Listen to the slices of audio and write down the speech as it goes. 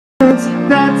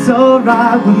that's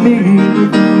alright with me.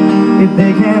 If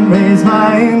they can't raise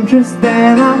my interest,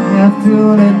 then I have to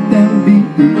let them be.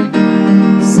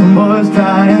 Some boys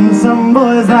try and some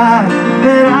boys lie,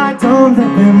 and I don't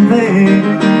let them play.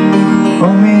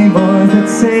 Only boys that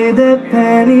say their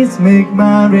panties make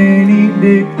my rainy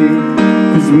day.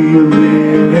 Cause we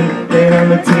live in a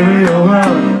material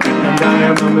world, and I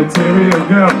am a material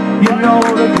girl. You know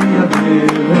that we are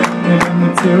living in a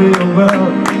material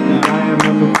world, and I am a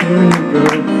material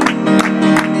girl.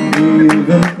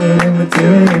 Living in a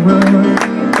material world,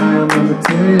 and I am a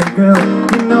material girl.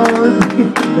 You know that we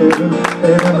are living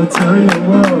in a material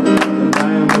world, and I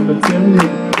am a material.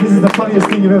 This is the funniest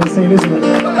thing you've ever seen, isn't it?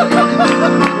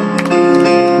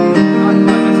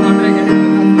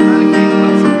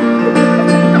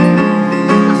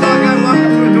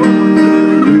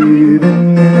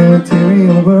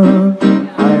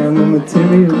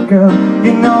 Material girl,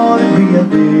 you know that we are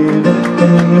living in a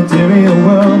material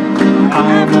world. I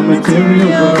am a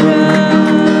material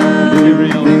girl,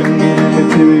 living in a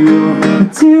material.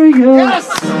 Yes!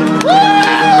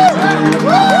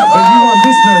 But you want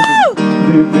this version?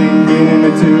 Living in a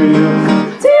material.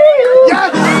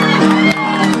 Yes!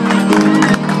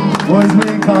 Boys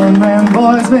may come and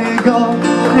boys may go,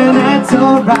 and that's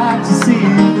alright to see.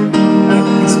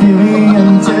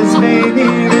 Experiences may be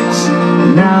rich,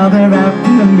 now they're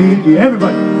after me.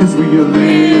 Everybody, cause we are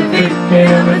living in a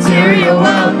material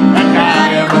world, and I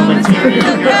am a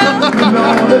material girl. You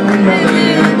know that we are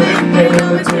living in a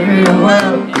material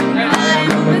world, and I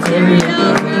am a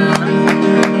material girl.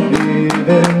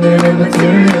 Living in a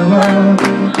material world,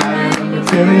 I am a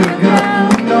material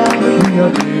girl. You know that we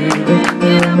are living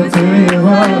in a material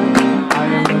world, I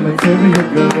am a material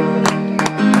girl.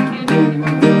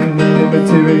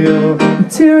 Material,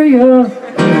 material,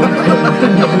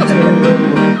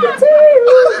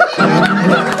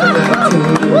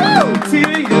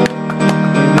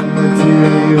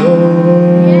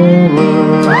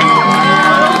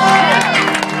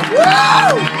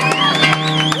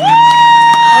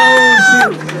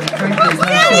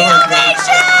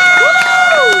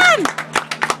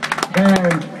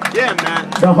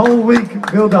 the whole week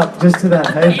build up just to that,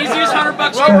 hey? Easiest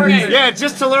 $100 yeah,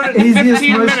 just to learn it in easiest,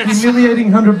 15 most minutes.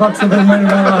 humiliating $100 I've ever made in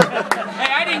my life.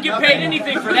 Hey, I didn't get paid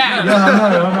anything for that. Yeah,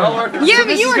 I know. Yeah,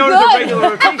 but you were good.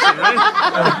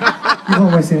 You've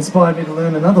almost inspired me to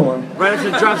learn another one. Right after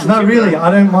it drops. No, really, I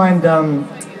don't mind,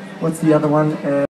 what's the other one?